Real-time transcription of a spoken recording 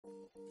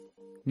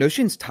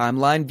Notion's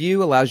timeline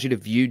view allows you to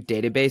view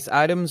database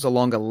items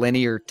along a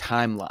linear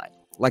timeline,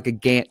 like a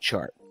Gantt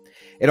chart.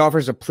 It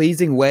offers a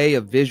pleasing way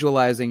of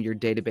visualizing your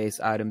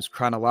database items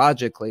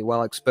chronologically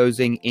while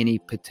exposing any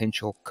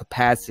potential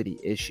capacity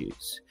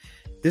issues.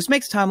 This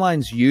makes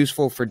timelines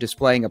useful for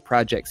displaying a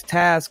project's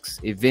tasks,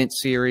 event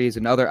series,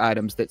 and other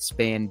items that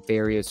span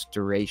various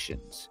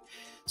durations.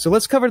 So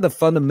let's cover the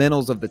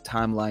fundamentals of the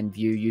timeline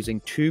view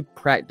using two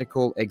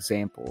practical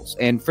examples.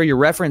 And for your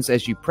reference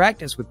as you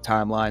practice with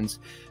timelines,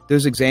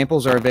 those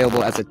examples are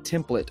available as a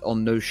template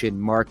on Notion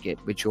Market,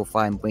 which you'll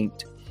find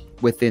linked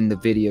within the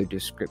video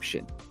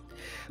description.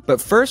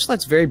 But first,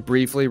 let's very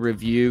briefly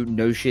review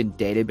Notion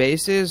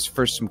databases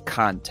for some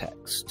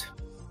context.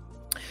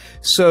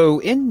 So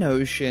in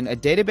Notion, a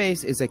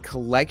database is a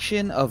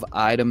collection of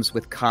items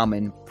with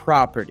common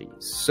properties.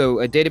 So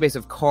a database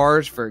of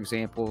cars, for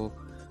example,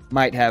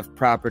 might have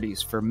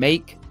properties for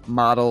make,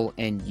 model,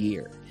 and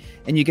year.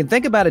 And you can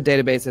think about a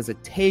database as a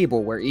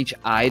table where each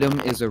item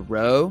is a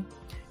row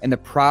and the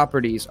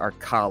properties are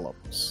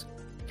columns.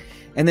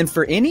 And then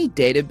for any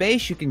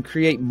database, you can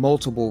create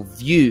multiple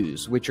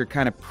views, which are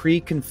kind of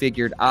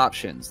pre-configured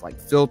options like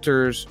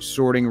filters,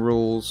 sorting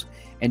rules,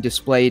 and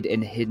displayed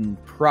and hidden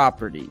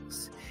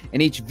properties.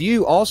 And each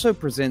view also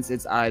presents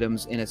its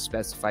items in a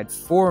specified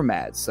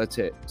format, such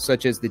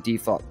as the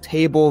default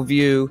table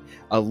view,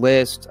 a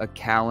list, a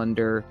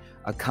calendar,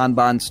 a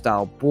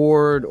Kanban-style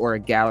board, or a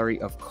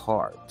gallery of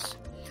cards.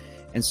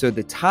 And so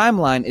the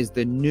timeline is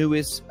the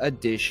newest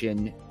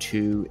addition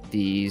to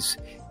these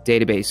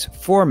database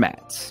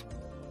formats.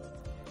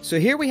 So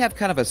here we have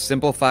kind of a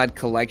simplified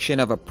collection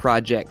of a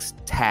project's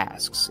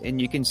tasks. And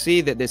you can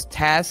see that this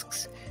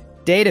tasks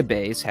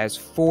database has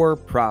 4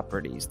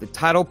 properties. The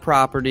title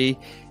property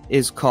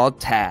is called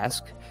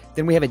task.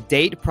 Then we have a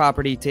date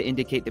property to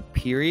indicate the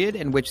period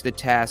in which the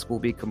task will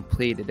be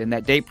completed. And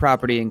that date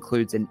property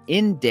includes an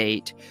end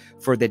date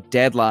for the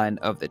deadline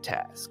of the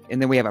task.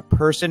 And then we have a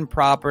person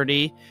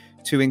property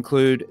to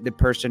include the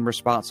person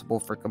responsible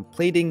for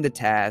completing the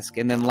task.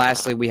 And then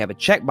lastly, we have a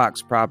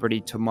checkbox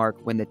property to mark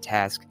when the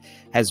task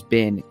has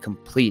been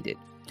completed.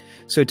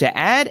 So to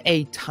add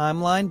a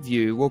timeline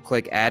view, we'll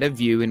click Add a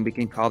View, and we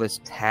can call this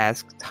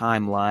Task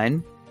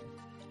Timeline,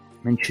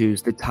 and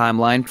choose the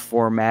timeline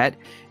format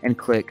and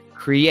click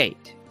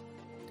Create.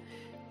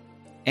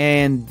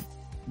 And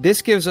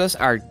this gives us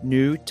our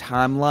new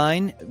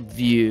timeline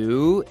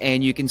view,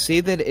 and you can see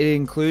that it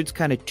includes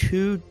kind of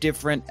 2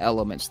 different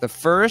elements. The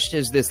first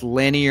is this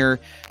linear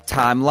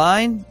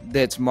timeline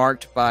that's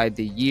marked by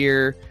the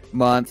year,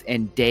 month,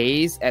 and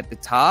days at the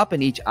top,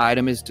 and each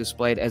item is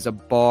displayed as a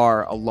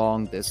bar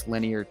along this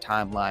linear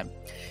timeline.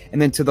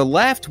 And then to the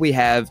left, we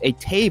have a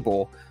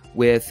table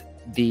with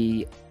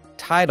the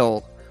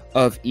title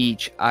of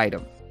each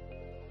item.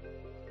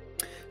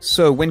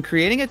 So when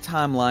creating a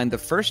timeline, the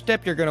first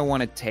step you're going to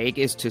want to take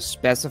is to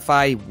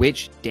specify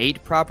which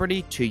date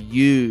property to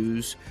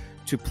use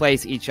to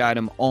place each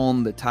item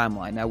on the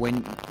timeline. Now,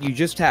 when you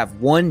just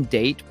have one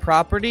date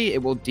property,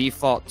 it will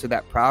default to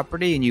that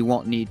property and you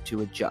won't need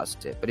to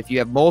adjust it. But if you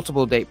have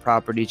multiple date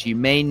properties, you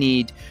may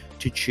need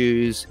to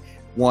choose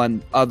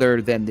one other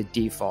than the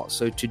default.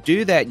 So to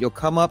do that, you'll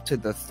come up to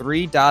the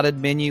 3 dotted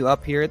menu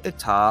up here at the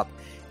top,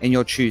 and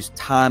you'll choose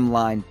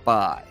Timeline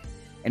By.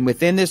 And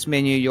within this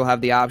menu, you'll have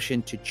the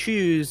option to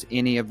choose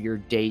any of your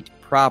date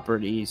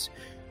properties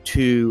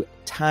to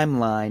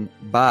timeline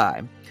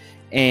by.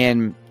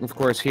 And of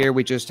course, here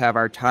we just have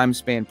our time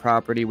span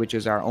property, which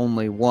is our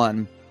only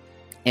one.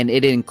 And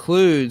it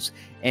includes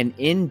an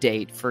end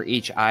date for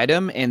each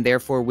item, and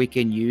therefore we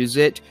can use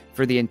it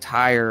for the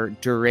entire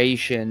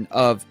duration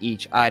of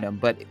each item.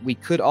 But we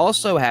could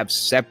also have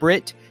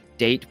separate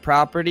date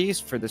properties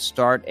for the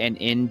start and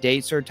end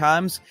dates or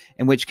times,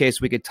 in which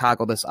case we could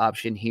toggle this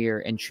option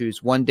here and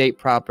choose one date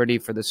property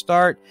for the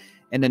start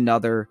and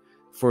another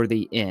for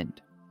the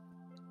end.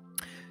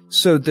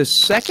 So the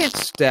second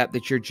step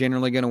that you're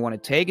generally going to want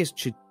to take is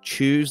to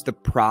choose the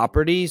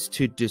properties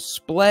to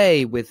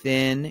display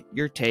within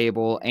your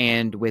table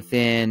and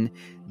within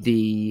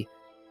the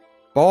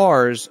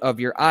bars of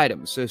your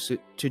items. So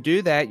to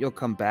do that, you'll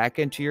come back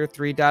into your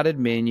 3 dotted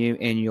menu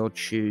and you'll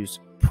choose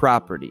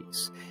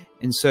Properties.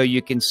 And so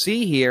you can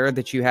see here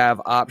that you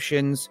have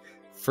options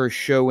for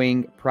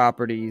showing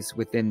properties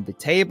within the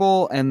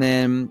table, and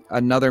then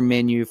another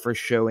menu for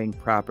showing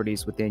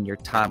properties within your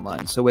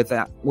timeline. So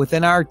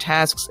within our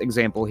tasks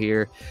example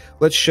here,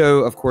 let's show,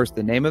 of course,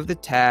 the name of the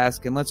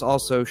task, and let's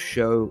also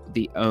show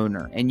the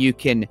owner. And you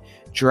can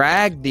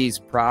drag these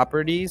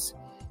properties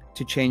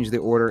to change the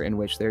order in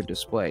which they're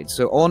displayed.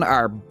 So on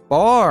our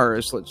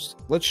bars,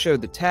 let's show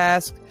the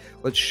task,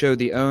 let's show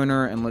the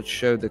owner, and let's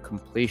show the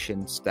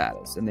completion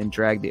status, and then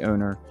drag the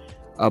owner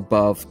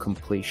above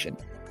completion.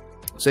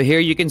 So here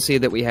you can see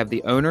that we have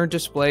the owner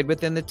displayed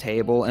within the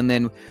table, and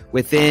then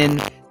within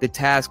the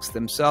tasks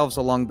themselves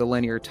along the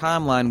linear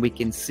timeline, we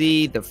can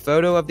see the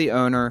photo of the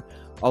owner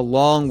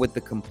along with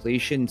the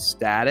completion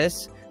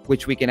status,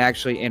 which we can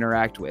actually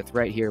interact with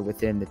right here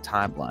within the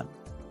timeline.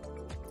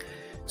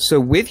 So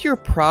with your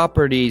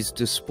properties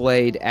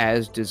displayed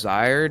as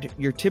desired,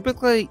 you're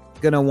typically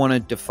going to want to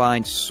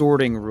define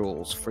sorting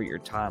rules for your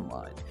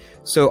timeline.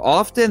 So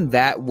often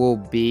that will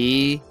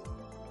be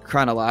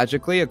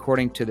chronologically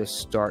according to the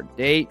start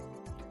date,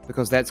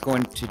 because that's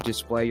going to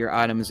display your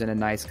items in a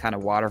nice kind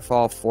of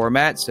waterfall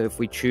format. So if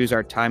we choose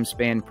our time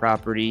span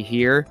property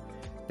here,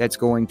 that's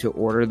going to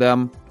order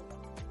them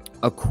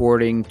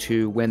according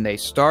to when they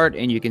start.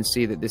 And you can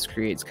see that this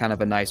creates kind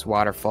of a nice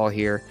waterfall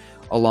here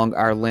along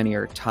our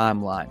linear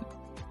timeline.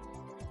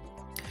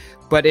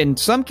 But in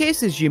some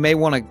cases, you may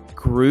want to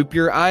group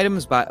your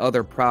items by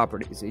other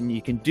properties, and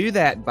you can do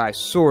that by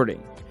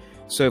sorting.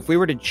 So if we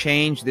were to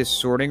change this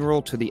sorting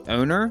rule to the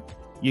owner,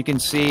 you can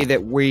see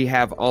that we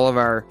have all of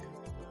our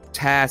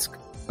task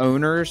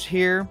owners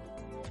here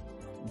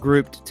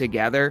grouped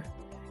together,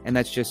 and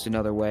that's just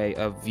another way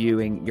of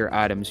viewing your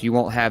items. You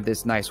won't have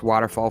this nice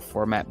waterfall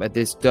format, but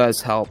this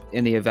does help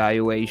in the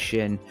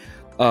evaluation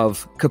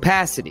of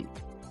capacity.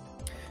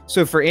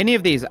 So for any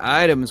of these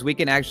items, we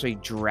can actually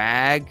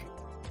drag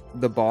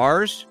the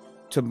bars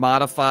to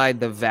modify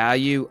the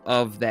value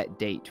of that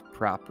date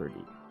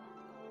property.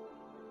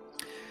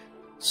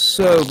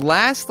 So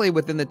lastly,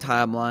 within the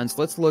timelines,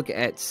 let's look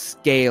at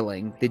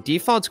scaling. The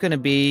default's going to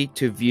be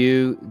to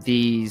view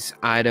these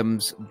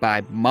items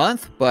by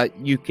month, but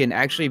you can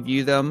actually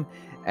view them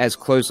as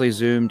closely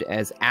zoomed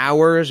as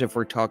hours if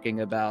we're talking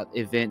about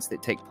events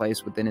that take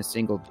place within a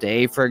single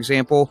day, for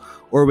example,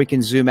 or we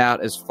can zoom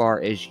out as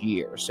far as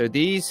years. So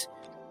these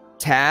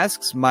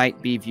tasks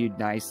might be viewed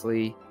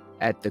nicely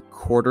at the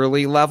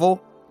quarterly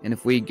level. And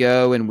if we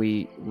go and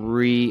we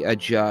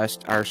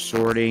readjust our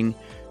sorting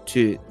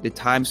to the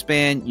time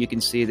span, you can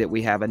see that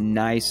we have a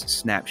nice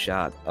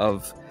snapshot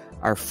of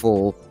our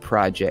full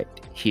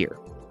project here.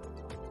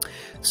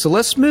 So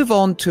let's move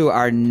on to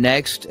our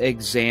next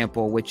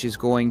example, which is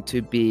going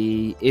to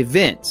be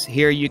events.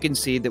 Here you can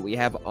see that we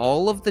have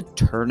all of the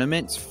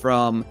tournaments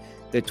from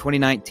the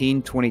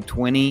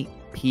 2019-2020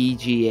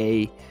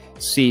 PGA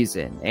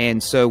season.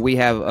 And so we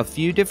have a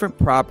few different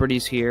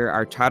properties here.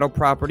 Our title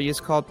property is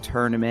called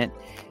tournament.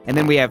 And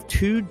then we have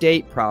two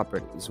date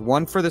properties,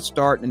 one for the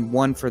start and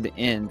one for the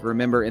end.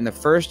 Remember, in the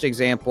first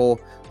example,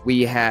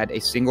 we had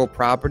a single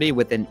property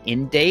with an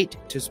end date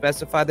to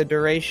specify the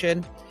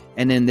duration.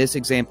 And in this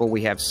example,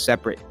 we have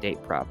separate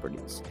date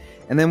properties.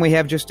 And then we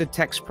have just a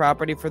text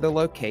property for the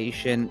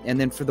location. And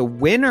then for the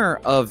winner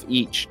of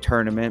each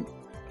tournament,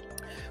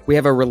 we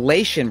have a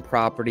relation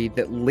property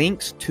that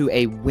links to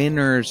a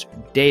winner's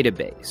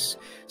database.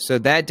 So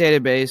that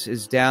database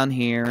is down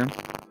here.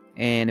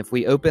 And if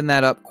we open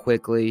that up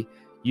quickly,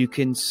 you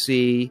can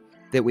see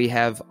that we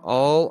have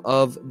all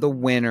of the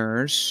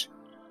winners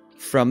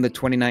from the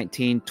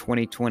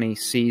 2019-2020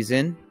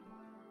 season.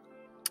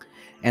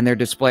 And they're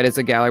displayed as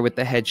a gallery with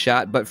the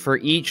headshot. But for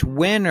each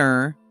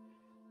winner,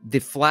 the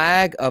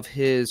flag of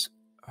his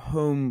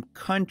home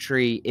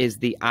country is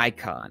the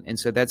icon. And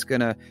so that's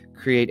going to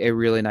create a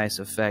really nice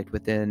effect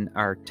within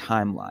our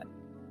timeline.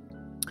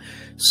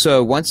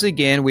 So once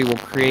again, we will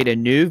create a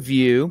new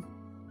view.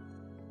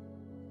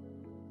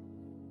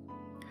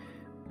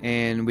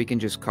 And we can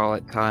just call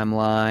it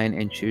timeline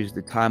and choose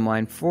the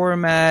timeline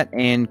format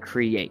and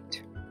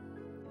create.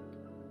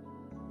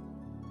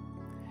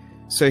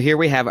 So here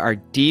we have our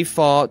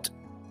default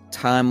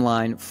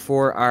timeline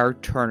for our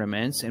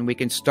tournaments, and we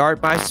can start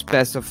by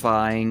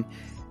specifying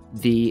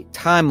the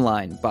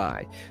timeline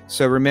by.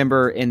 So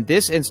remember, in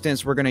this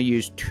instance, we're going to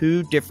use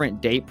two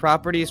different date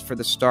properties for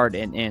the start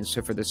and end.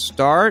 So for the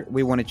start,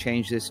 we want to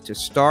change this to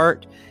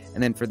start,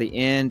 and then for the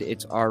end,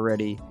 it's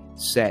already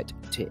set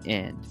to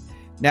end.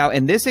 Now,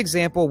 in this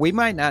example, we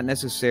might not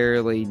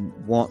necessarily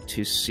want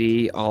to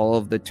see all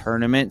of the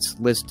tournaments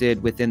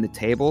listed within the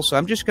table. So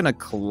I'm just going to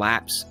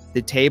collapse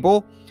the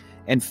table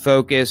and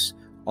focus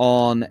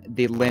on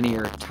the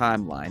linear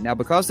timeline. Now,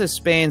 because this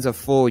spans a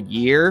full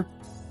year,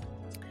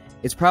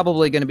 it's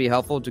probably going to be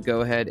helpful to go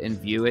ahead and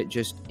view it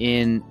just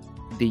in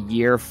the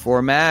year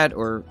format,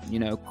 or,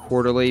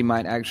 quarterly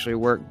might actually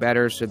work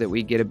better so that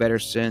we get a better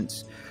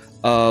sense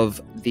of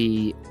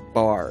the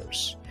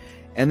bars.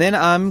 And then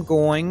I'm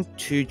going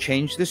to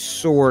change the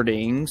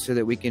sorting so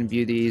that we can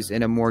view these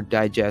in a more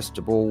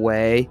digestible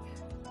way.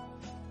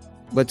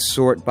 Let's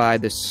sort by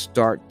the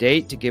start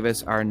date to give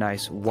us our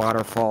nice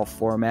waterfall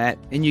format.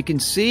 And you can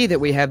see that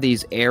we have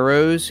these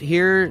arrows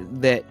here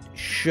that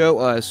show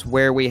us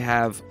where we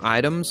have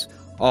items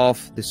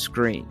off the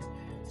screen.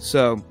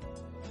 So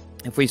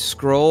if we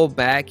scroll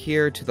back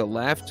here to the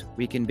left,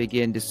 we can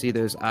begin to see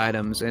those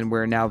items, and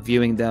we're now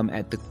viewing them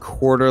at the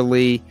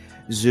quarterly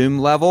zoom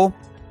level,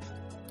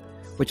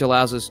 which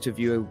allows us to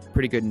view a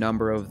pretty good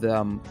number of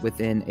them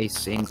within a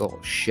single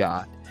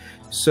shot.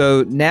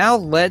 So now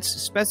let's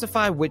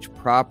specify which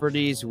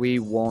properties we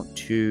want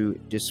to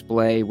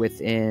display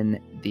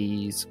within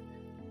these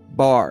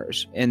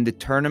bars. And the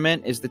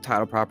tournament is the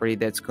title property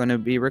that's going to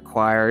be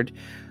required.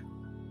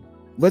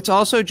 Let's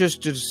also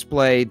just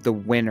display the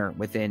winner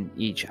within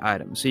each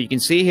item. So you can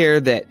see here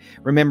that,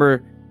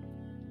 remember,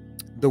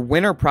 The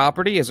winner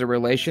property is a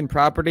relation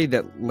property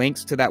that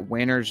links to that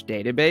winner's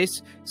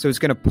database. So it's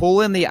going to pull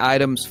in the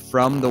items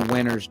from the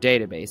winner's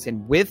database.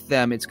 And with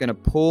them, it's going to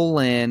pull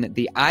in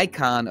the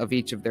icon of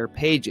each of their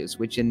pages,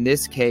 which in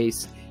this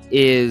case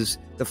is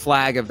the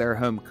flag of their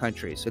home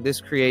country. So this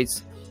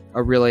creates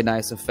a really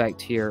nice effect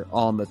here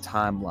on the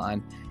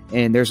timeline.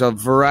 And there's a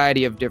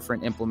variety of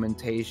different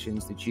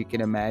implementations that you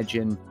can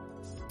imagine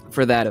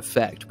for that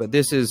effect. But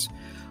this is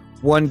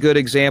one good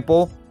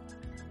example.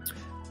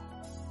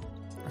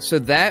 So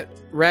that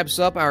wraps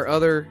up our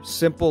other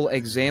simple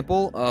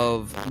example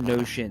of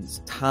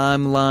Notion's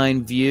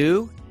timeline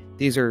view.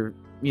 These are,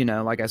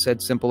 like I said,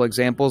 simple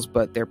examples,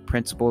 but their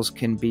principles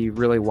can be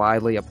really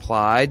widely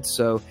applied.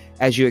 So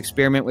as you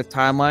experiment with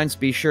timelines,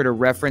 be sure to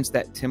reference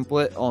that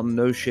template on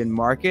Notion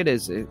Market,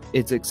 as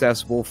it's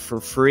accessible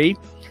for free.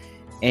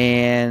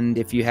 And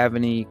if you have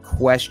any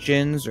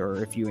questions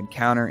or if you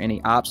encounter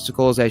any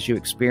obstacles as you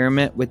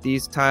experiment with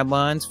these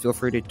timelines, feel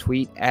free to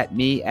tweet at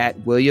me at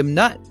William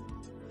Nutt.